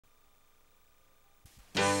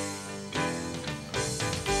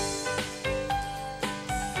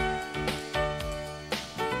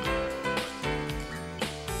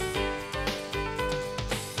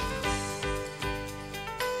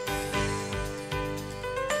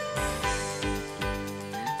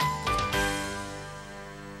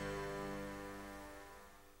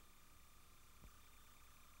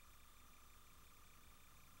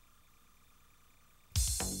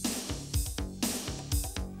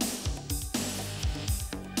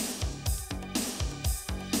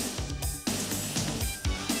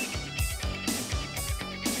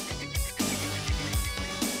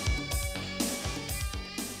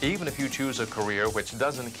Even if you choose a career which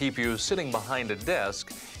doesn't keep you sitting behind a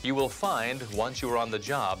desk, you will find, once you are on the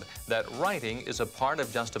job, that writing is a part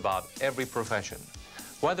of just about every profession.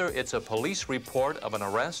 Whether it's a police report of an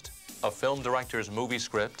arrest, a film director's movie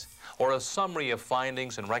script, or a summary of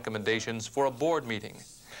findings and recommendations for a board meeting,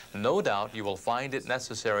 no doubt you will find it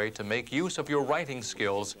necessary to make use of your writing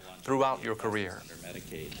skills throughout your career.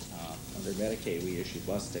 Under Medicaid, we issue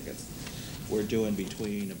bus tickets. We're doing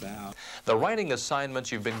between about... The writing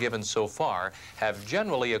assignments you've been given so far have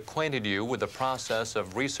generally acquainted you with the process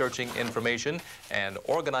of researching information and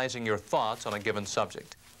organizing your thoughts on a given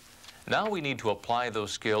subject. Now we need to apply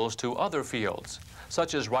those skills to other fields,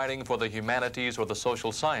 such as writing for the humanities or the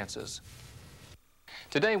social sciences.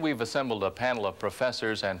 Today we've assembled a panel of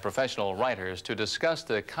professors and professional writers to discuss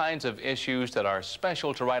the kinds of issues that are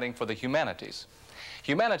special to writing for the humanities.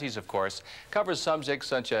 Humanities, of course, covers subjects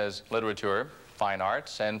such as literature, fine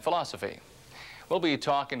arts, and philosophy. We'll be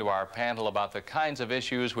talking to our panel about the kinds of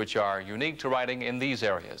issues which are unique to writing in these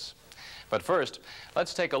areas. But first,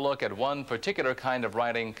 let's take a look at one particular kind of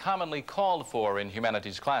writing commonly called for in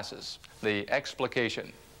humanities classes, the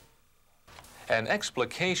explication. An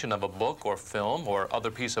explication of a book or film or other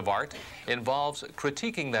piece of art involves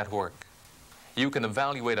critiquing that work. You can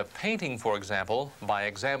evaluate a painting, for example, by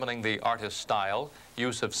examining the artist's style,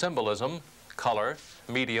 use of symbolism, color,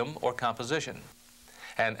 medium, or composition.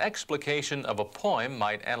 An explication of a poem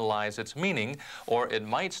might analyze its meaning, or it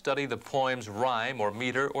might study the poem's rhyme or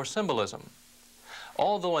meter or symbolism.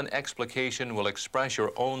 Although an explication will express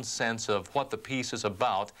your own sense of what the piece is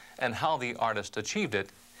about and how the artist achieved it,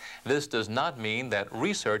 this does not mean that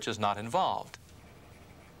research is not involved.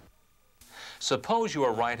 Suppose you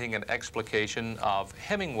are writing an explication of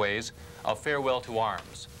Hemingway's A Farewell to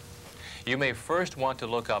Arms. You may first want to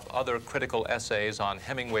look up other critical essays on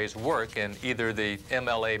Hemingway's work in either the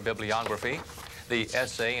MLA Bibliography, the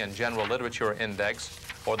Essay and General Literature Index,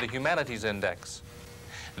 or the Humanities Index.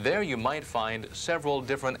 There you might find several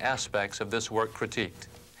different aspects of this work critiqued.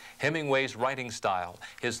 Hemingway's writing style,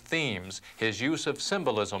 his themes, his use of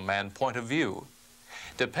symbolism and point of view.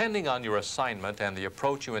 Depending on your assignment and the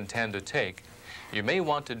approach you intend to take, you may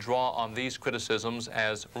want to draw on these criticisms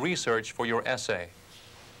as research for your essay.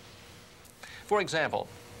 For example,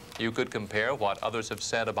 you could compare what others have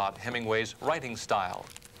said about Hemingway's writing style,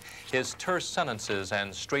 his terse sentences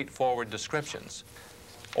and straightforward descriptions.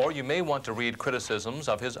 Or you may want to read criticisms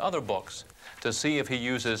of his other books to see if he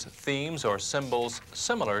uses themes or symbols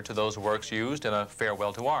similar to those works used in A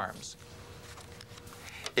Farewell to Arms.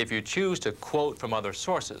 If you choose to quote from other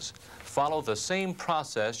sources, follow the same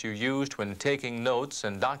process you used when taking notes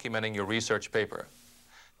and documenting your research paper.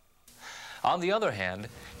 On the other hand,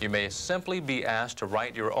 you may simply be asked to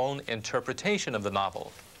write your own interpretation of the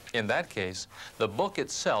novel. In that case, the book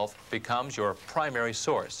itself becomes your primary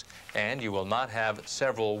source, and you will not have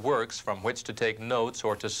several works from which to take notes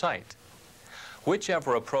or to cite.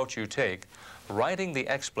 Whichever approach you take, writing the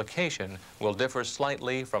explication will differ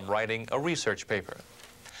slightly from writing a research paper.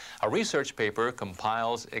 A research paper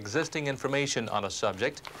compiles existing information on a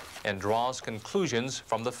subject and draws conclusions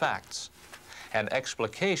from the facts. An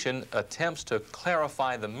explication attempts to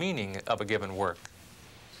clarify the meaning of a given work.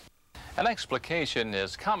 An explication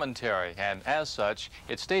is commentary, and as such,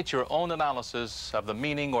 it states your own analysis of the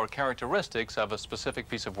meaning or characteristics of a specific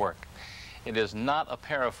piece of work. It is not a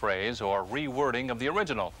paraphrase or rewording of the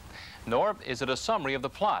original, nor is it a summary of the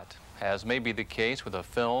plot, as may be the case with a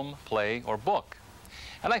film, play, or book.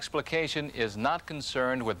 An explication is not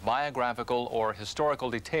concerned with biographical or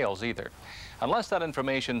historical details either, unless that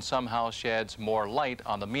information somehow sheds more light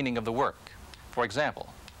on the meaning of the work. For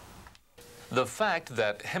example, the fact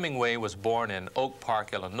that Hemingway was born in Oak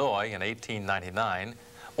Park, Illinois in 1899,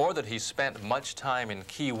 or that he spent much time in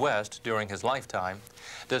Key West during his lifetime,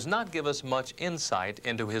 does not give us much insight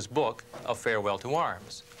into his book, A Farewell to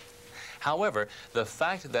Arms. However, the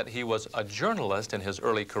fact that he was a journalist in his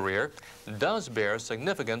early career does bear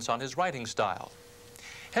significance on his writing style.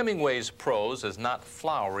 Hemingway's prose is not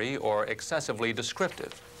flowery or excessively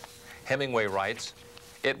descriptive. Hemingway writes,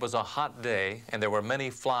 "It was a hot day and there were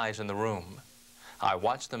many flies in the room. I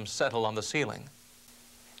watched them settle on the ceiling."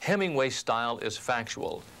 Hemingway's style is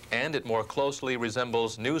factual, and it more closely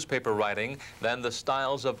resembles newspaper writing than the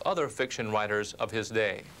styles of other fiction writers of his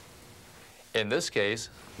day. In this case,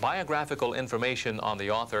 biographical information on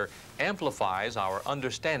the author amplifies our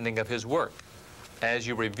understanding of his work. As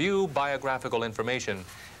you review biographical information,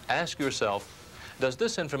 ask yourself, does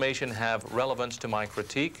this information have relevance to my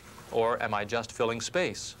critique, or am I just filling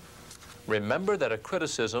space? Remember that a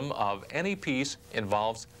criticism of any piece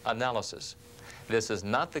involves analysis. This is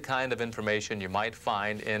not the kind of information you might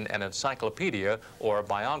find in an encyclopedia or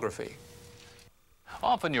biography.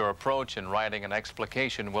 Often your approach in writing an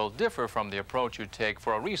explication will differ from the approach you take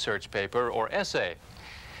for a research paper or essay.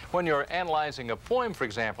 When you're analyzing a poem, for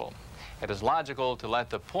example, it is logical to let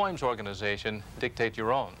the poem's organization dictate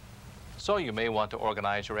your own. So you may want to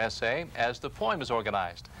organize your essay as the poem is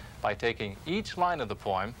organized, by taking each line of the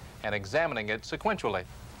poem and examining it sequentially.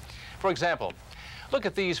 For example, look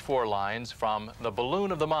at these 4 lines from The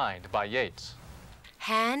Balloon of the Mind by Yeats.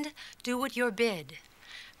 Hand, do what you're bid.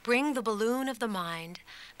 Bring the balloon of the mind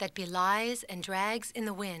that belies and drags in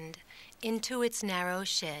the wind into its narrow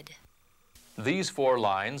shed. These 4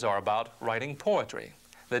 lines are about writing poetry,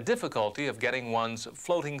 the difficulty of getting one's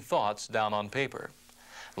floating thoughts down on paper.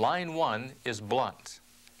 Line 1 is blunt.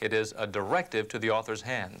 It is a directive to the author's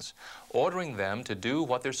hands, ordering them to do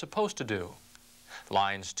what they're supposed to do.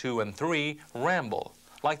 Lines 2 and 3 ramble,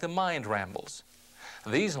 like the mind rambles.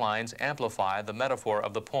 These lines amplify the metaphor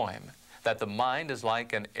of the poem, that the mind is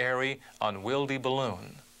like an airy, unwieldy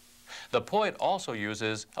balloon. The poet also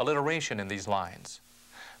uses alliteration in these lines.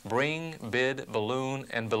 Bring, bid, balloon,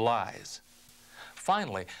 and belies.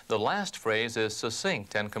 Finally, the last phrase is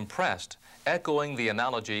succinct and compressed, echoing the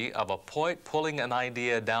analogy of a poet pulling an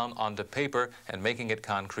idea down onto paper and making it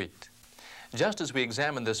concrete. Just as we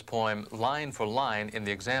examine this poem line for line in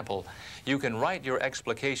the example, you can write your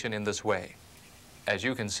explication in this way. As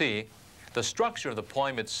you can see, the structure of the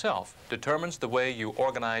poem itself determines the way you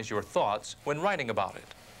organize your thoughts when writing about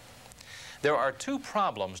it. There are 2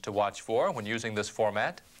 problems to watch for when using this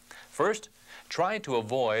format. First, try to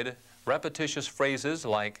avoid repetitious phrases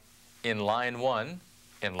like in line 1,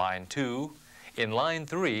 in line 2, in line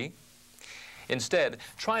 3. Instead,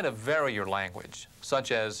 try to vary your language,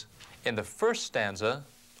 such as in the first stanza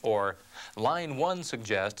or line 1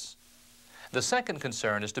 suggests. The second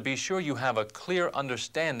concern is to be sure you have a clear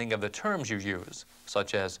understanding of the terms you use,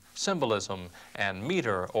 such as symbolism and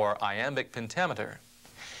meter or iambic pentameter.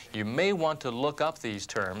 You may want to look up these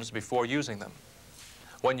terms before using them.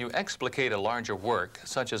 When you explicate a larger work,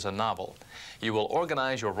 such as a novel, you will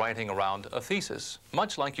organize your writing around a thesis,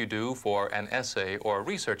 much like you do for an essay or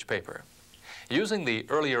research paper. Using the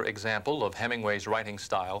earlier example of Hemingway's writing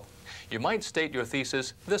style, you might state your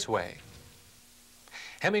thesis this way.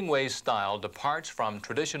 Hemingway's style departs from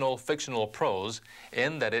traditional fictional prose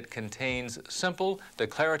in that it contains simple,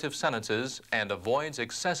 declarative sentences and avoids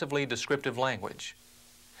excessively descriptive language.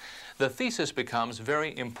 The thesis becomes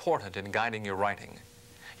very important in guiding your writing.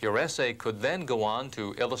 Your essay could then go on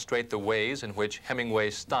to illustrate the ways in which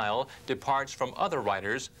Hemingway's style departs from other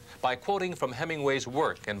writers by quoting from Hemingway's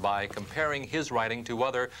work and by comparing his writing to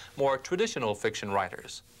other, more traditional fiction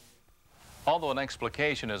writers. Although an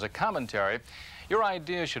explication is a commentary, your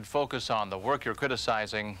idea should focus on the work you're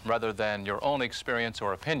criticizing rather than your own experience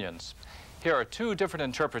or opinions. Here are 2 different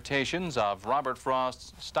interpretations of Robert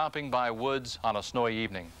Frost's Stopping by Woods on a Snowy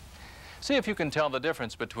Evening. See if you can tell the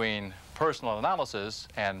difference between personal analysis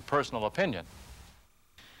and personal opinion.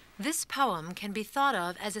 This poem can be thought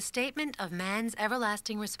of as a statement of man's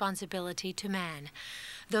everlasting responsibility to man.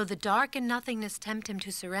 Though the dark and nothingness tempt him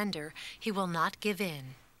to surrender, he will not give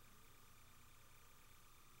in.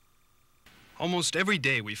 Almost every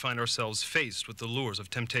day we find ourselves faced with the lures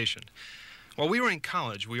of temptation. While we were in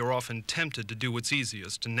college, we are often tempted to do what's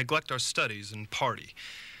easiest and neglect our studies and party.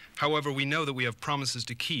 However, we know that we have promises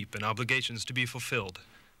to keep and obligations to be fulfilled.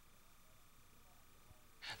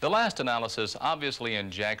 The last analysis obviously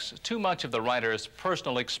injects too much of the writer's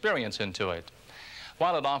personal experience into it.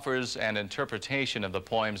 While it offers an interpretation of the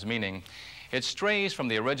poem's meaning, it strays from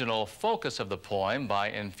the original focus of the poem by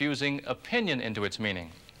infusing opinion into its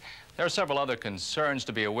meaning. There are several other concerns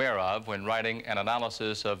to be aware of when writing an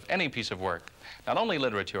analysis of any piece of work, not only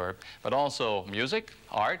literature, but also music,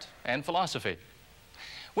 art, and philosophy.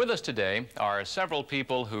 With us today are several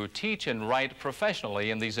people who teach and write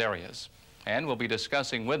professionally in these areas, and we'll be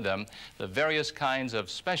discussing with them the various kinds of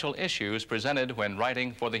special issues presented when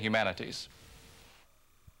writing for the humanities.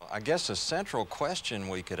 I guess a central question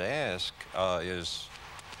we could ask is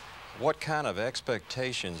what kind of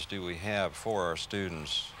expectations do we have for our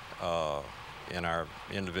students in our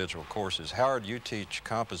individual courses? Howard, you teach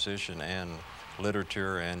composition and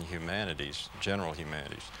literature and humanities, general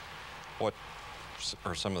humanities. What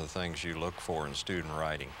are some of the things you look for in student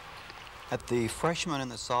writing? At the freshman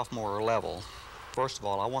and the sophomore level, first of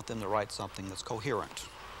all, I want them to write something that's coherent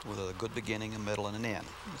with a good beginning, a middle, and an end.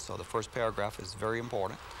 So the first paragraph is very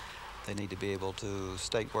important. They need to be able to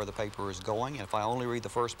state where the paper is going. And if I only read the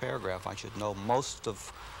first paragraph, I should know most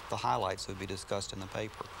of the highlights that would be discussed in the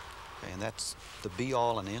paper. And that's the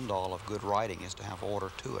be-all and end-all of good writing, is to have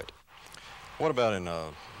order to it. What about in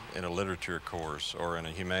a literature course or in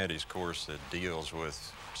a humanities course that deals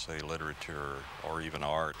with, say, literature or even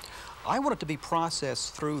art? I want it to be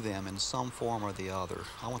processed through them in some form or the other.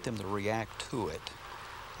 I want them to react to it.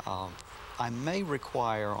 I may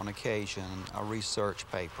require on occasion a research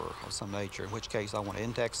paper of some nature, in which case I want an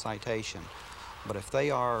index citation. But if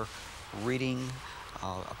they are reading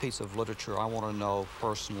a piece of literature, I want to know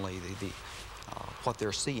personally what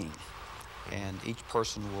they're seeing. And each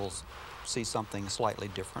person will see something slightly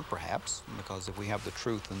different, perhaps, because if we have the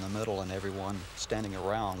truth in the middle and everyone standing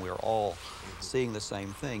around, we're all seeing the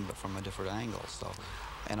same thing, but from a different angle. So,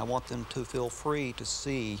 and I want them to feel free to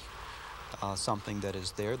see something that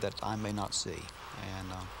is there that I may not see, and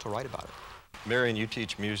to write about it. Marian, you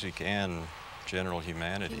teach music and general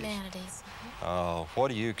humanities. Humanities. What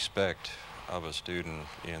do you expect of a student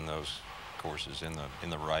in those courses, in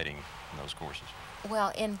the writing in those courses?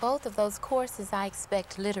 Well, in both of those courses, I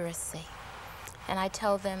expect literacy. And I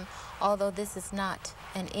tell them, although this is not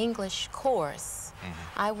an English course,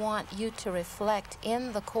 I want you to reflect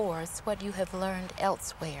in the course what you have learned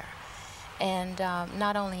elsewhere. And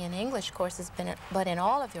not only in English courses, but in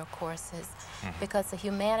all of your courses, because the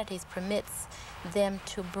humanities permits them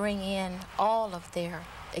to bring in all of their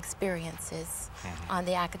experiences on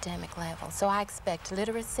the academic level. So I expect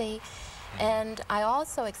literacy. And I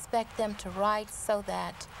also expect them to write so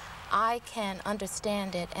that I can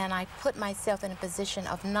understand it, and I put myself in a position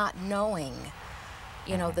of not knowing,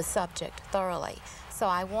 you know, the subject thoroughly. So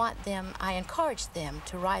I encourage them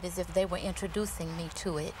to write as if they were introducing me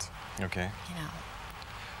to it. Okay. You know.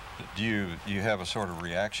 Do you have a sort of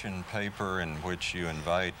reaction paper in which you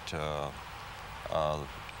invite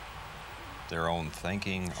their own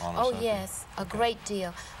thinking on Oh, something? yes, a great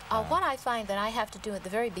deal. What I find that I have to do at the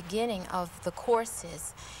very beginning of the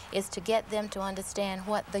courses is to get them to understand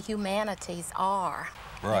what the humanities are,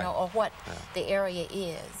 Right. you know, or what the area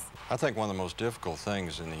is. I think one of the most difficult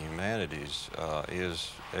things in the humanities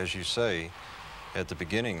is, as you say, at the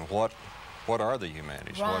beginning, what are the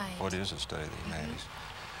humanities? Right. What is a study of the humanities?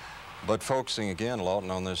 But focusing again,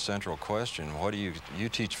 Lawton, on this central question, what do you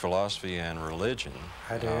teach philosophy and religion?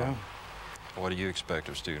 I do. What do you expect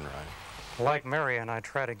of student writing? Like Marian, I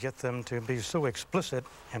try to get them to be so explicit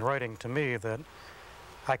in writing to me that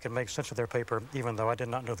I can make sense of their paper even though I did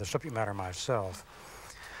not know the subject matter myself.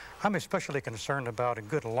 I'm especially concerned about a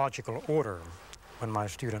good logical order when my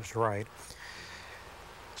students write.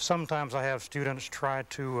 Sometimes I have students try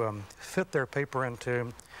to fit their paper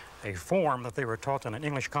into a form that they were taught in an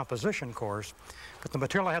English composition course, but the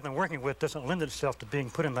material I have them working with doesn't lend itself to being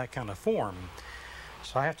put in that kind of form.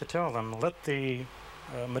 So I have to tell them, let the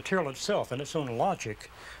material itself and its own logic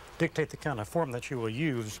dictate the kind of form that you will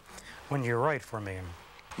use when you write for me.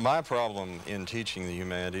 My problem in teaching the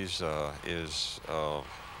humanities is,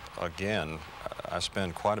 again, I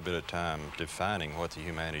spend quite a bit of time defining what the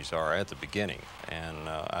humanities are at the beginning, and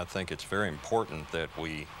I think it's very important that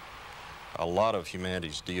a lot of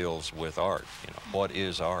humanities deals with art. You know, what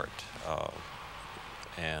is art?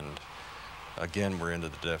 And again, we're into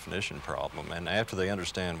the definition problem. And after they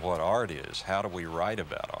understand what art is, how do we write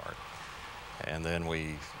about art? And then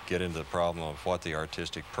we get into the problem of what the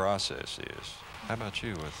artistic process is. How about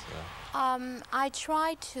you with... I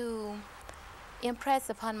try to impress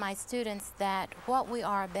upon my students that what we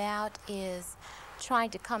are about is trying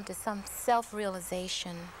to come to some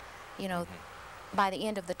self-realization, you know, by the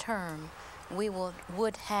end of the term. We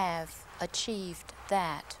would have achieved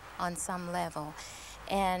that on some level.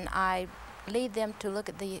 And I lead them to look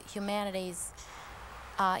at the humanities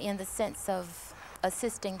in the sense of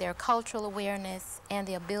assisting their cultural awareness and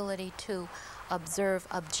the ability to observe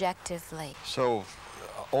objectively. So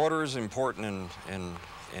order is important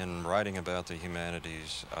in writing about the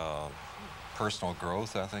humanities. Personal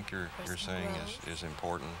growth, I think you're saying, is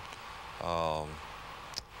important.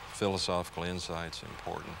 Philosophical insight's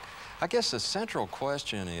important. I guess the central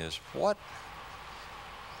question is what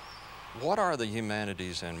are the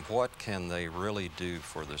humanities and what can they really do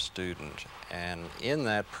for the student? And in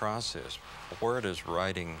that process, where does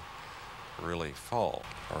writing really fall?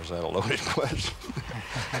 Or is that a loaded question?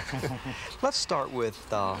 Let's start with,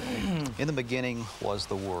 in the beginning was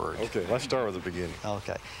the Word. Okay, let's start with the beginning.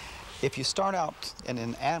 Okay. If you start out,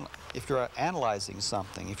 if you're analyzing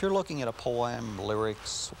something, if you're looking at a poem,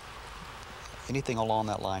 lyrics, anything along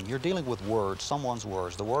that line, you're dealing with words, someone's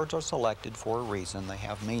words. The words are selected for a reason. They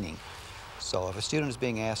have meaning. So if a student is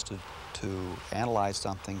being asked to analyze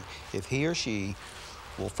something, if he or she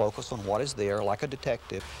will focus on what is there like a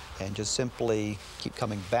detective and just simply keep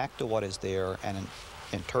coming back to what is there and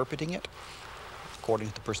interpreting it according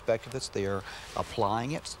to the perspective that's there,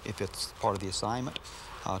 applying it if it's part of the assignment,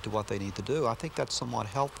 to what they need to do. I think that's somewhat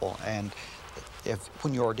helpful. And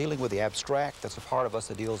when you're dealing with the abstract, that's a part of us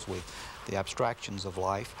that deals with the abstractions of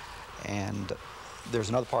life. And there's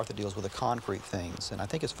another part that deals with the concrete things. And I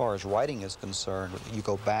think as far as writing is concerned, you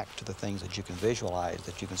go back to the things that you can visualize,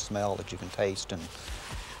 that you can smell, that you can taste, and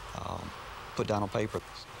put down on paper.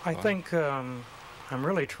 I think I'm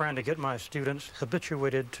really trying to get my students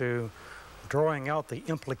habituated to drawing out the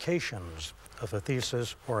implications of a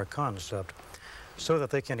thesis or a concept so that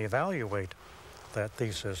they can evaluate that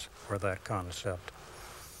thesis or that concept.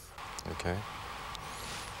 Okay.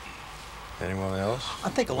 Anyone else? I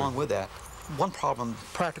think along with that, one problem,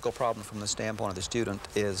 practical problem from the standpoint of the student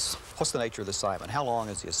is, what's the nature of the assignment? How long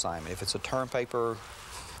is the assignment? If it's a term paper,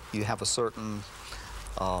 you have a certain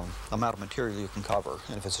amount of material you can cover.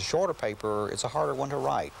 And if it's a shorter paper, it's a harder one to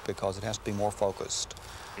write because it has to be more focused.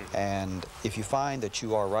 And if you find that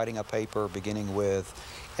you are writing a paper beginning with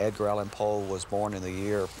Edgar Allan Poe was born in the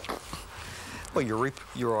year, well,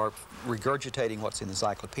 you are regurgitating what's in the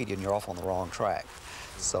encyclopedia and you're off on the wrong track.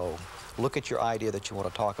 So look at your idea that you want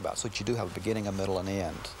to talk about so that you do have a beginning, a middle, and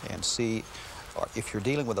end. And see, if you're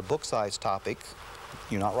dealing with a book-sized topic,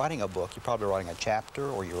 you're not writing a book, you're probably writing a chapter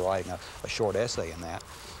or you're writing a short essay in that.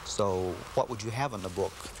 So what would you have in the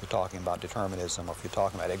book if you're talking about determinism or if you're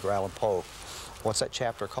talking about Edgar Allan Poe? What's that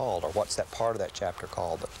chapter called, or what's that part of that chapter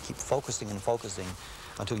called? But keep focusing and focusing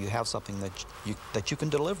until you have something that you can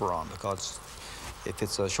deliver on, because if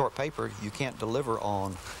it's a short paper, you can't deliver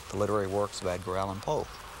on the literary works of Edgar Allan Poe.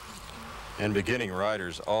 And beginning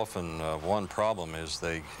writers, often one problem is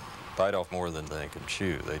they bite off more than they can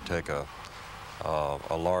chew. They take a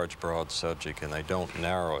large, broad subject and they don't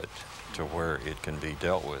narrow it to where it can be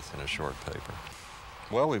dealt with in a short paper.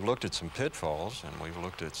 Well, we've looked at some pitfalls and we've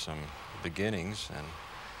looked at some beginnings, and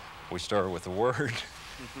we started with the word.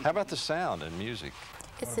 How about the sound and music?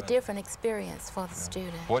 It's a different experience for the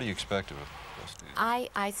student. What do you expect of a student?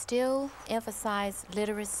 I still emphasize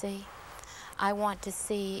literacy. I want to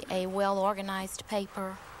see a well-organized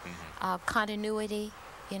paper, continuity,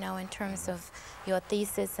 you know, in terms of your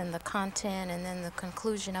thesis and the content and then the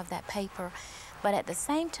conclusion of that paper. But at the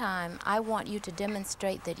same time, I want you to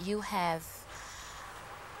demonstrate that you have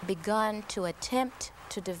begun to attempt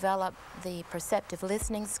to develop the perceptive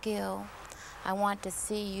listening skill. I want to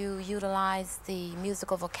see you utilize the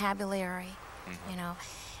musical vocabulary, you know.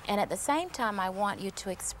 And at the same time, I want you to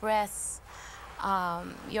express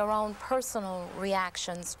your own personal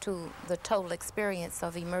reactions to the total experience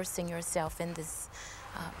of immersing yourself in this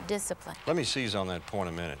discipline. Let me seize on that point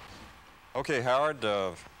a minute. Okay, Howard,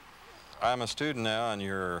 I'm a student now in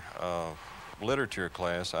your literature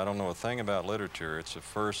class. I don't know a thing about literature. It's the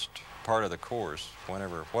first part of the course.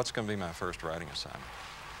 What's going to be my first writing assignment?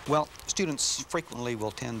 Well, students frequently will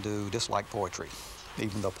tend to dislike poetry.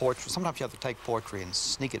 Even though poetry, sometimes you have to take poetry and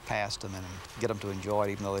sneak it past them and get them to enjoy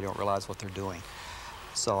it even though they don't realize what they're doing.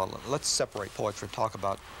 So let's separate poetry and talk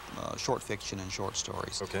about short fiction and short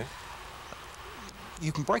stories. Okay.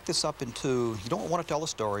 You can break this up into, you don't want to tell a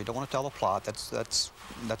story, you don't want to tell a plot. That's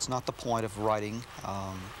not the point of writing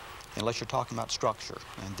unless you're talking about structure.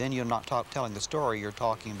 And then you're not telling the story, you're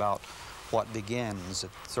talking about what begins at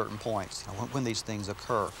certain points, you know, when these things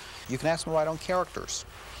occur. You can ask them to write on characters.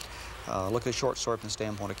 Look at a short story from the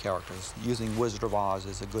standpoint of characters. Using Wizard of Oz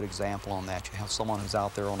is a good example on that. You have someone who's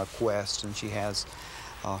out there on a quest and she has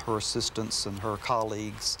her assistants and her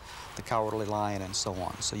colleagues, the Cowardly Lion and so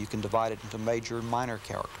on. So you can divide it into major and minor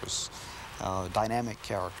characters, dynamic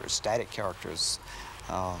characters, static characters,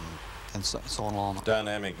 and so on along.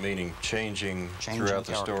 Dynamic meaning changing throughout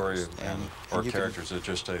the story, or characters that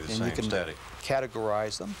just stay the same, you can static.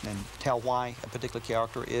 Categorize them and tell why a particular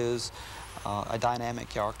character is a dynamic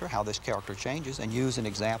character, how this character changes, and use an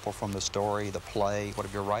example from the story, the play,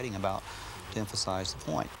 whatever you're writing about, to emphasize the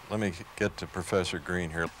point. Let me get to Professor Green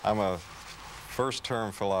here. I'm a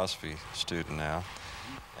first-term philosophy student now,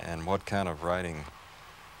 and what kind of writing?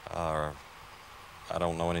 I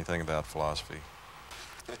don't know anything about philosophy.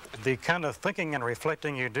 The kind of thinking and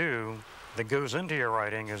reflecting you do that goes into your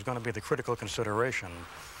writing is going to be the critical consideration.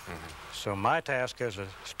 So my task as a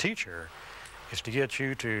teacher is to get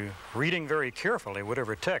you to reading very carefully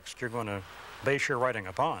whatever text you're going to base your writing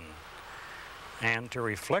upon, and to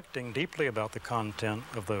reflecting deeply about the content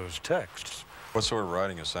of those texts. What sort of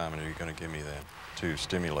writing assignment are you going to give me then to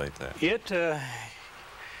stimulate that? It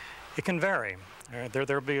can vary.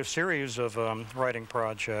 There'll be a series of writing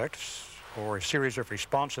projects or a series of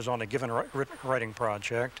responses on a given writing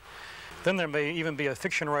project. Then there may even be a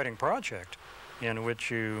fiction writing project in which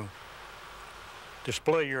you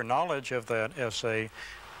display your knowledge of that essay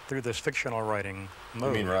through this fictional writing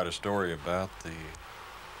mode. You mean write a story about the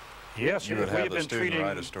Yes, you would we have have the been student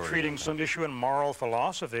write a story. treating some issue in moral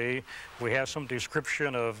philosophy. We have some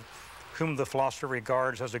description of whom the philosopher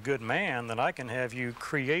regards as a good man, then I can have you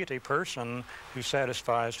create a person who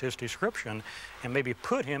satisfies his description and maybe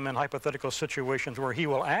put him in hypothetical situations where he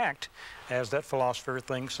will act as that philosopher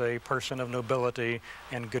thinks a person of nobility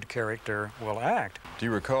and good character will act. Do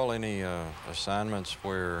you recall any assignments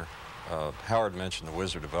where Howard mentioned The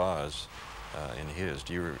Wizard of Oz in his?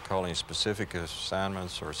 Do you recall any specific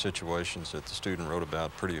assignments or situations that the student wrote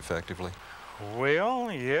about pretty effectively?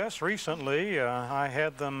 Well, yes, recently I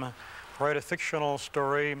had them write a fictional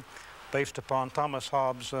story based upon Thomas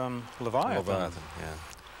Hobbes' Leviathan.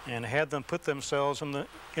 Yeah. And had them put themselves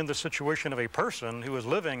in the situation of a person who was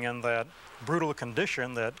living in that brutal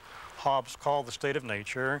condition that Hobbes called the state of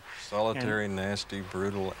nature. Solitary, nasty,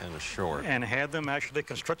 brutal, and short. And had them actually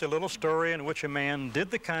construct a little story in which a man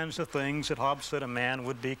did the kinds of things that Hobbes said a man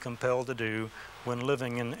would be compelled to do when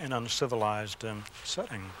living in an uncivilized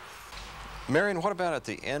setting. Marian, what about at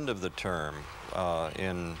the end of the term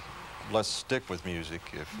let's stick with music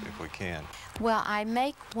if we can. Well, I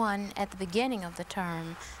make one at the beginning of the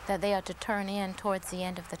term that they are to turn in towards the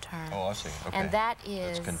end of the term. Oh, I see. Okay. And that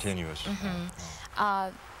is... It's continuous.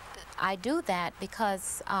 I do that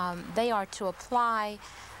because they are to apply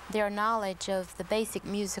their knowledge of the basic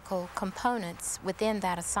musical components within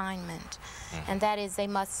that assignment. And that is, they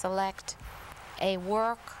must select a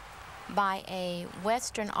work by a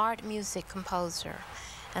Western art music composer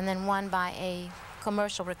and then one by a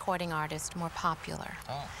commercial recording artist, more popular.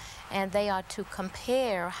 Oh. And they are to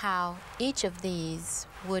compare how each of these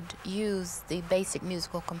would use the basic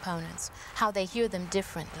musical components, how they hear them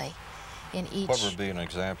differently in each. What would be an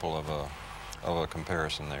example of a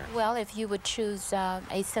comparison there? Well, if you would choose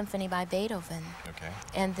a symphony by Beethoven, okay,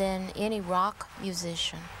 and then any rock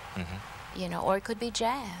musician, you know, or it could be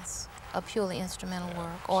jazz, a purely instrumental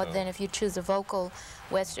work. Or then if you choose a vocal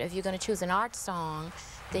Western, if you're going to choose an art song,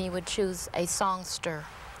 then you would choose a songster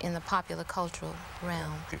in the popular cultural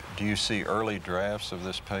realm. Do you see early drafts of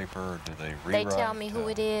this paper, or do they rewrite? They tell me who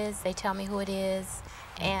it is,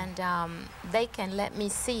 and they can let me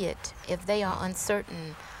see it if they are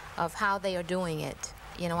uncertain of how they are doing it.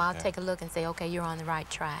 You know, I'll take a look and say, okay, you're on the right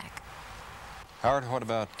track. Howard, what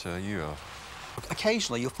about you?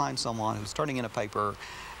 Occasionally you'll find someone who's turning in a paper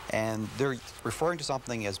and they're referring to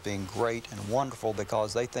something as being great and wonderful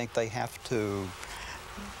because they think they have to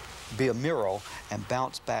be a mirror and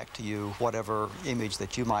bounce back to you whatever image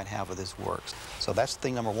that you might have of this work. So that's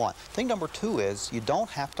thing number one. Thing number two is you don't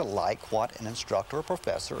have to like what an instructor or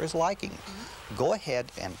professor is liking. Go ahead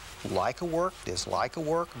and like a work, dislike a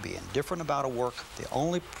work, be indifferent about a work. The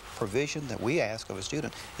only provision that we ask of a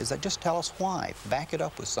student is that just tell us why, back it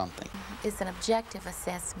up with something. It's an objective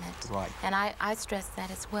assessment. Right. And I stress that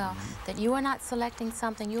as well, that you are not selecting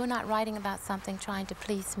something, you are not writing about something trying to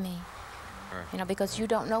please me. You know, because you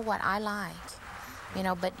don't know what I like, you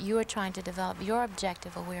know, but you are trying to develop your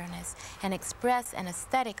objective awareness and express an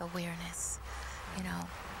aesthetic awareness, you know.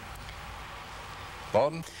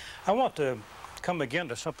 Lawton? I want to come again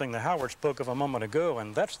to something that Howard spoke of a moment ago,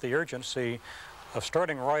 and that's the urgency of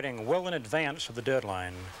starting writing well in advance of the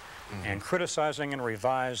deadline and criticizing and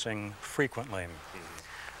revising frequently.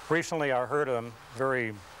 Recently, I heard a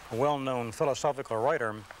very well-known philosophical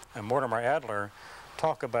writer, Mortimer Adler,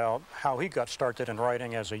 talk about how he got started in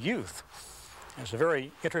writing as a youth. It's a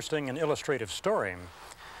very interesting and illustrative story.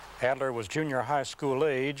 Adler was junior high school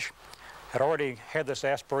age, had already had this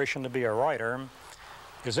aspiration to be a writer.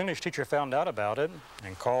 His English teacher found out about it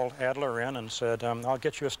and called Adler in and said, I'll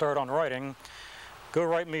get you a start on writing. Go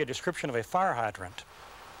write me a description of a fire hydrant.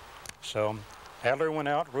 So Adler went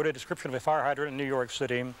out, wrote a description of a fire hydrant in New York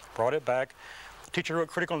City, brought it back. The teacher wrote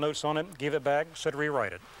critical notes on it, gave it back, said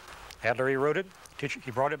rewrite it. Adler rewrote it.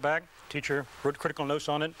 He brought it back, teacher wrote critical notes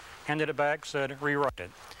on it, handed it back, said, rewrite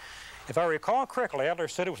it. If I recall correctly, Adler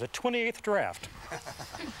said it was a 28th draft.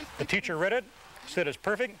 The teacher read it, said it's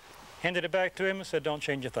perfect, handed it back to him, said don't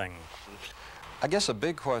change a thing. I guess a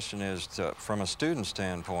big question is, from a student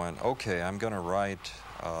standpoint, okay, I'm going to write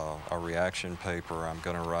a reaction paper, I'm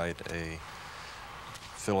going to write a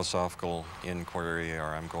philosophical inquiry,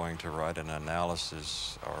 or I'm going to write an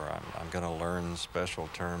analysis, or I'm going to learn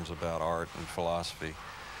special terms about art and philosophy.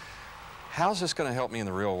 How's this going to help me in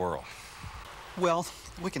the real world? Well,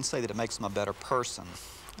 we can say that it makes them a better person,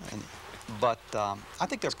 but I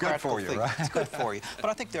think there's practical things. Good for you, right? It's good for you,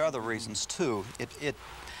 but I think there are other reasons too.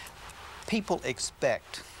 People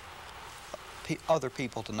expect other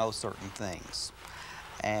people to know certain things,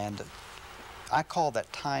 and I call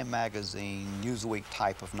that Time Magazine, Newsweek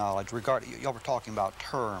type of knowledge. Y'all were talking about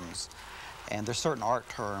terms, and there's certain art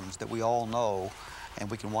terms that we all know, and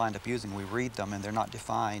we can wind up using. We read them, and they're not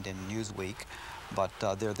defined in Newsweek, but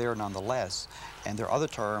they're there nonetheless. And there are other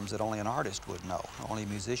terms that only an artist would know, only a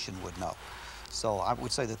musician would know. So I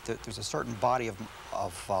would say that there's a certain body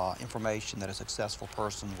of information that a successful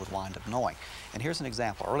person would wind up knowing. And here's an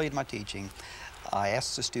example. Early in my teaching, I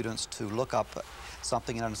asked the students to look up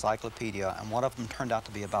something in an encyclopedia, and one of them turned out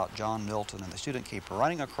to be about John Milton, and the student came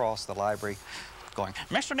running across the library going,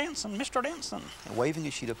 "Mr. Denson, Mr. Denson," and waving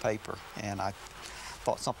a sheet of paper. And I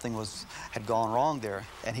thought something had gone wrong there,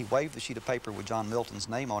 and he waved the sheet of paper with John Milton's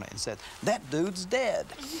name on it and said, "That dude's dead."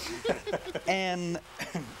 And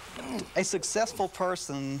a successful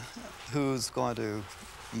person who's going to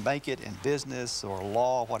make it in business or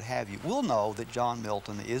law, what have you, will know that John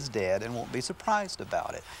Milton is dead and won't be surprised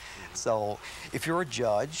about it. So if you're a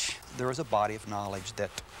judge, there is a body of knowledge that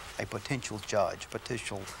a potential judge,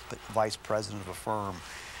 potential vice president of a firm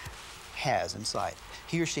has inside.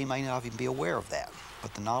 He or she may not even be aware of that,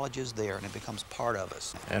 but the knowledge is there and it becomes part of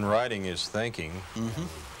us. And writing is thinking. Mm-hmm.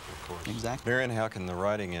 Of course. Exactly. Marian, how can the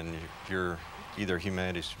writing in your either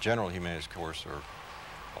humanities, general humanities course or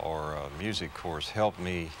music course help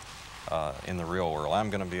me in the real world? I'm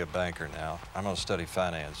going to be a banker now. I'm going to study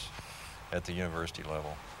finance at the university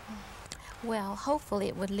level. Well, hopefully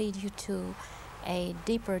it would lead you to a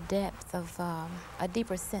deeper depth of, a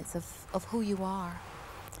deeper sense of who you are.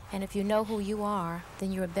 And if you know who you are,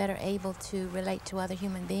 then you're better able to relate to other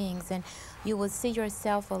human beings, and you will see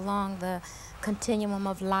yourself along the continuum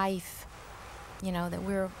of life. You know, that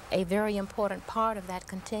we're a very important part of that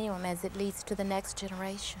continuum as it leads to the next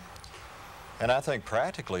generation. And I think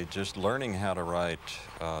practically just learning how to write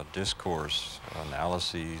discourse,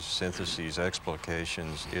 analyses, syntheses,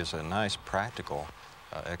 explications is a nice practical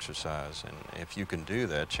exercise. And if you can do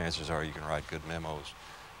that, chances are you can write good memos,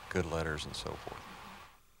 good letters, and so forth.